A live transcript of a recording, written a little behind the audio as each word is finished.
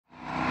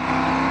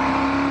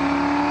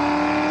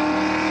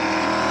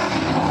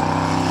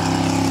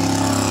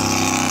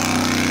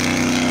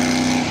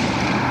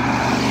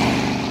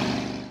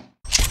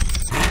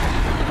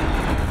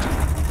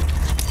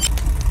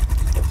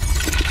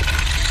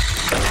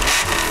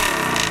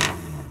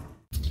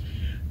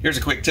Here's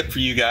a quick tip for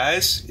you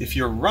guys. If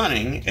you're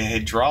running a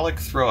hydraulic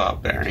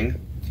throwout bearing,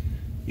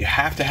 you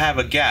have to have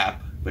a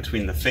gap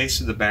between the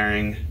face of the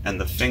bearing and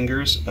the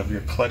fingers of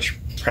your clutch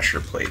pressure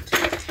plate.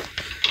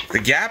 The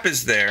gap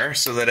is there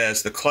so that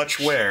as the clutch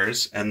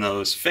wears and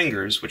those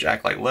fingers, which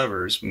act like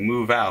levers,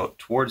 move out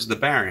towards the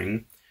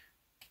bearing,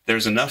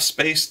 there's enough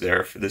space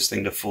there for this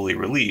thing to fully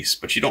release.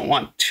 But you don't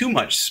want too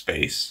much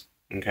space,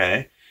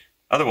 okay?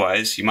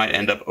 Otherwise, you might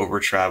end up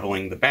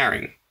over-traveling the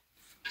bearing.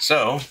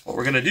 So, what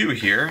we're going to do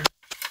here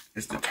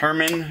is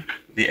determine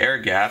the air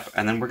gap,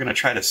 and then we're going to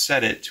try to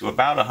set it to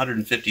about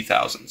 150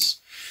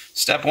 thousandths.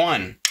 Step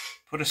 1,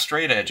 put a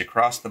straight edge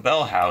across the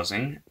bell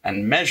housing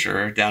and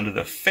measure down to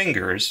the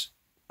fingers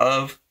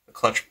of the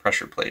clutch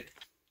pressure plate.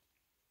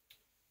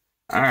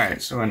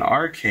 Alright, so in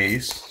our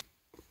case,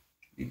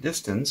 the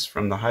distance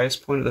from the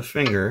highest point of the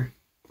finger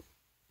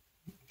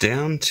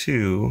down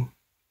to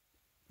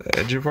the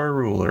edge of our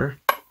ruler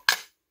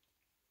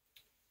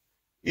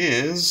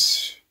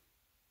is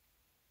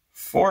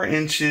 4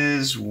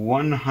 inches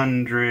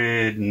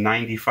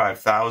 195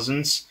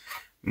 thousandths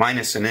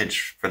minus an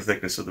inch for the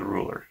thickness of the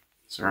ruler.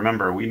 So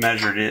remember, we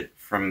measured it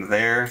from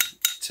there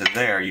to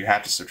there. You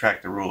have to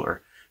subtract the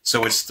ruler.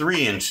 So it's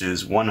 3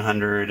 inches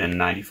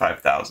 195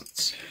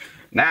 thousandths.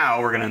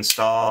 Now we're going to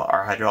install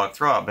our hydraulic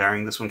throwout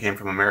bearing. This one came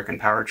from American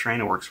Powertrain.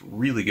 It works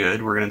really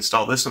good. We're going to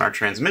install this in our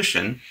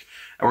transmission,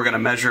 and we're going to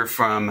measure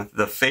from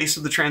the face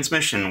of the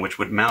transmission, which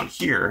would mount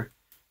here,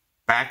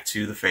 back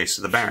to the face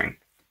of the bearing.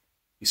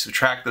 You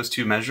subtract those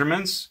two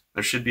measurements,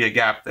 there should be a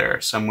gap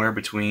there. Somewhere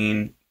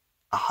between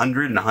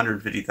 100 and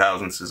 150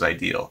 thousandths is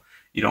ideal.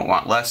 You don't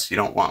want less, you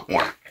don't want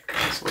more.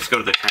 So let's go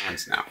to the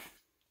trans now.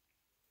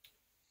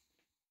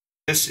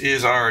 This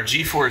is our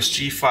G Force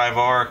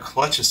G5R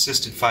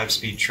clutch-assisted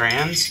 5-speed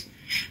trans.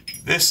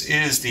 This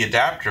is the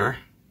adapter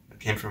that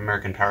came from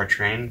American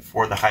Powertrain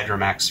for the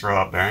Hydramax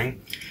throwout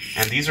bearing.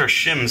 And these are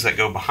shims that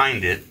go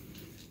behind it,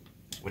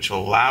 which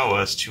allow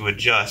us to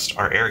adjust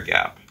our air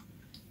gap.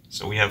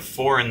 So we have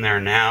 4 in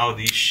there now.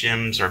 These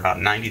shims are about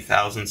 90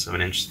 thousandths of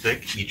an inch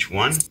thick, each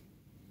one.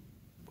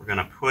 We're going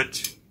to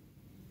put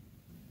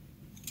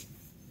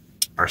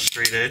our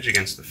straight edge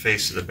against the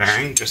face of the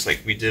bearing, just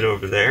like we did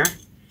over there.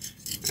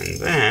 And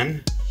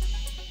then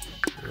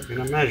we're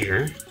going to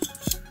measure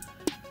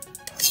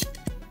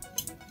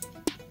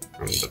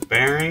from the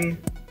bearing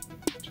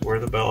to where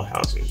the bell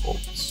housing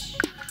bolts.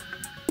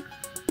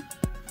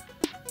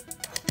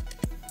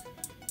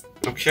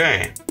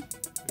 Okay.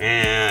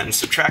 And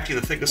subtracting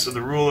the thickness of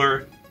the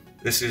ruler,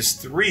 this is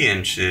 3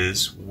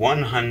 inches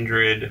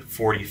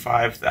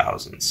 145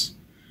 thousandths,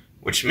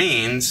 which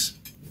means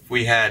if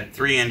we had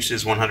 3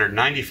 inches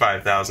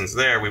 195 thousandths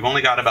there, we've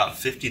only got about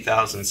 50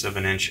 thousandths of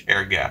an inch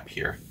air gap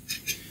here.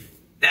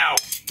 Now,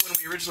 when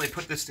we originally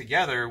put this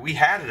together, we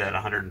had it at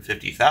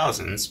 150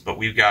 thousandths, but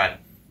we've got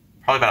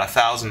probably about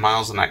 1,000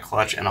 miles on that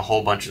clutch and a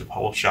whole bunch of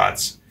hole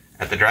shots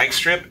at the drag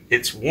strip.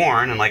 It's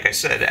worn, and like I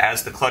said,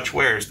 as the clutch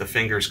wears, the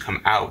fingers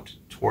come out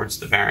towards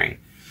the bearing.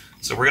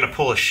 So we're going to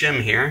pull a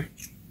shim here.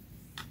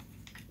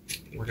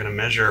 We're going to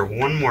measure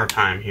one more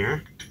time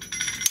here.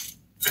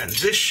 And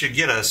this should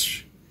get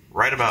us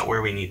right about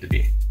where we need to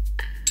be.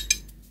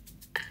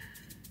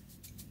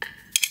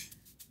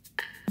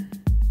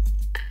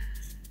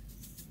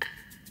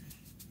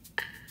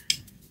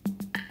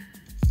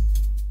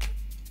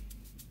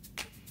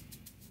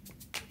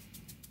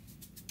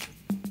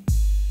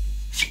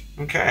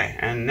 Okay,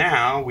 and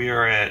now we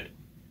are at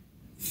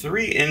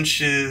 3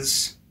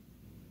 inches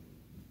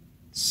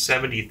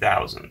 70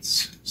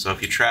 thousandths. So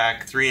if you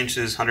track 3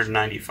 inches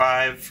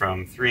 195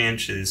 from 3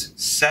 inches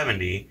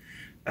 70,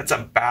 that's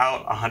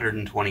about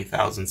 120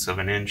 thousandths of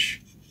an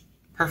inch.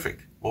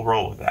 Perfect. We'll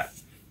roll with that.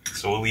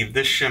 So we'll leave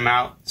this shim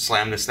out,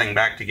 slam this thing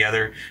back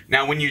together.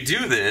 Now when you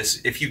do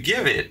this, if you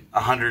give it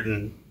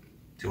 100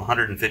 to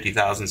 150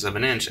 thousandths of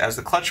an inch, as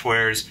the clutch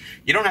wears,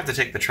 you don't have to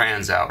take the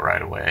trans out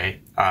right away.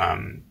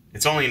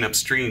 It's only in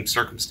extreme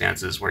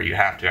circumstances where you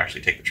have to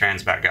actually take the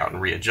trans back out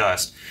and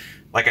readjust.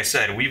 Like I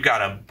said, we've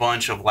got a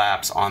bunch of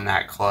laps on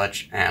that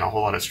clutch and a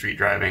whole lot of street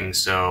driving,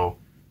 so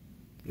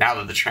now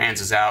that the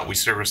trans is out, we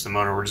service the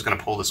motor, we're just going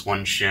to pull this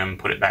one shim,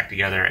 put it back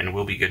together, and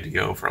we'll be good to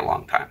go for a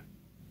long time.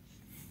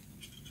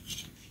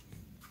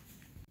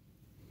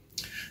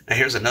 Now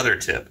here's another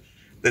tip.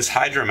 This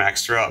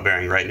Hydramax throwout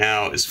bearing right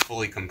now is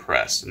fully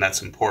compressed, and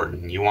that's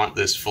important. You want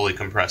this fully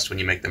compressed when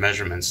you make the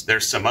measurements.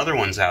 There's some other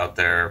ones out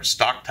there,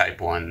 stock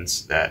type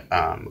ones, that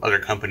other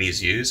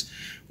companies use,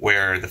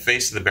 where the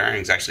face of the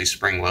bearing is actually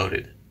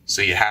spring-loaded.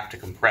 So you have to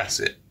compress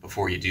it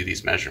before you do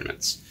these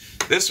measurements.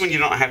 This one you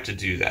don't have to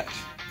do that.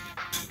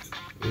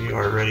 We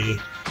are ready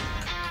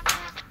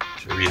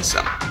to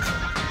reassemble.